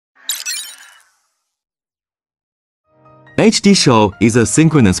HDShow is a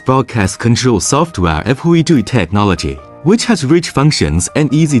synchronous broadcast control software of HUIDU technology, which has rich functions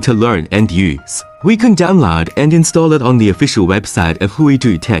and easy to learn and use. We can download and install it on the official website of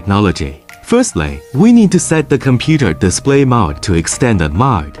HUIDU technology. Firstly, we need to set the computer display mode to extended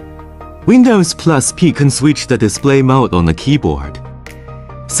mode. Windows plus P can switch the display mode on the keyboard.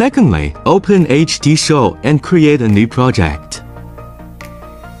 Secondly, open HDShow and create a new project.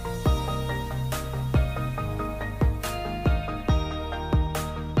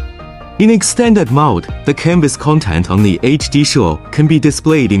 In extended mode, the canvas content on the HDShow can be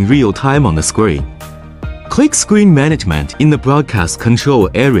displayed in real time on the screen. Click Screen Management in the Broadcast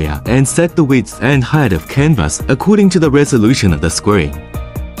Control area and set the width and height of canvas according to the resolution of the screen.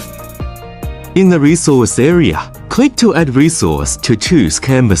 In the Resource area, click to add resource to choose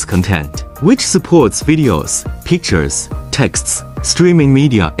Canvas content, which supports videos, pictures, texts, streaming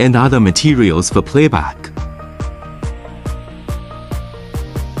media and other materials for playback.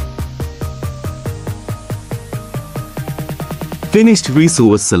 Finished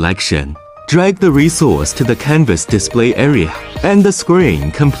resource selection. Drag the resource to the canvas display area, and the screen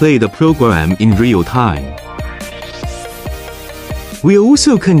can play the program in real time. We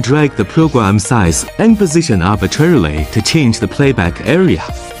also can drag the program size and position arbitrarily to change the playback area.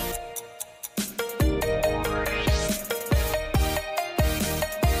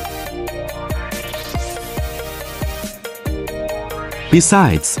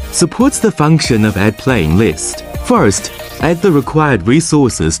 Besides, supports the function of add playing list. First, add the required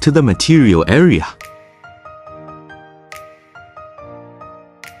resources to the material area.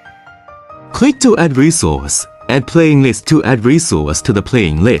 Click to add resource. Add playing list to add resource to the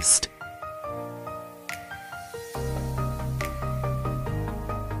playing list.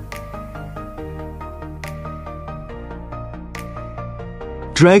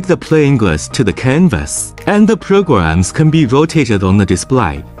 Drag the playing list to the canvas, and the programs can be rotated on the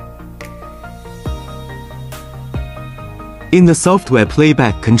display. In the software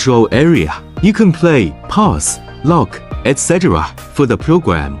playback control area, you can play, pause, lock, etc. for the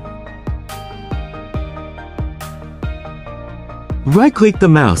program. Right-click the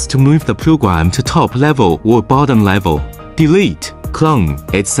mouse to move the program to top level or bottom level, delete, clone,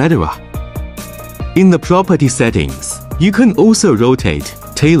 etc. In the property settings, you can also rotate,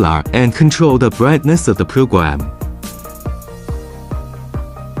 tailor, and control the brightness of the program.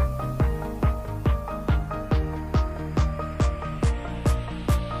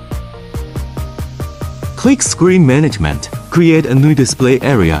 Click Screen Management, create a new display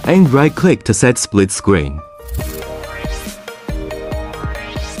area and right-click to set split screen.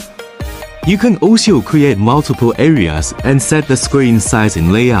 You can also create multiple areas and set the screen size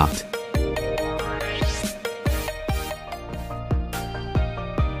and layout.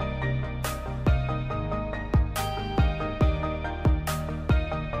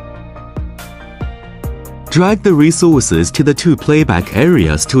 Drag the resources to the two playback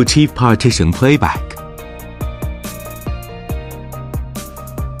areas to achieve partition playback.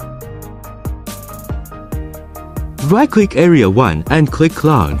 Right-click Area 1 and click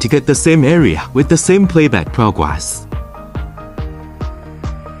Clone to get the same area with the same playback progress.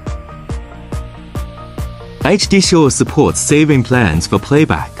 HDShow supports saving plans for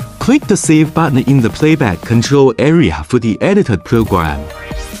playback. Click the Save button in the playback control area for the edited program.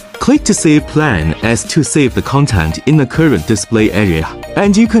 Click to save plan as to save the content in the current display area,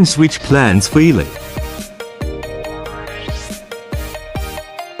 and you can switch plans freely.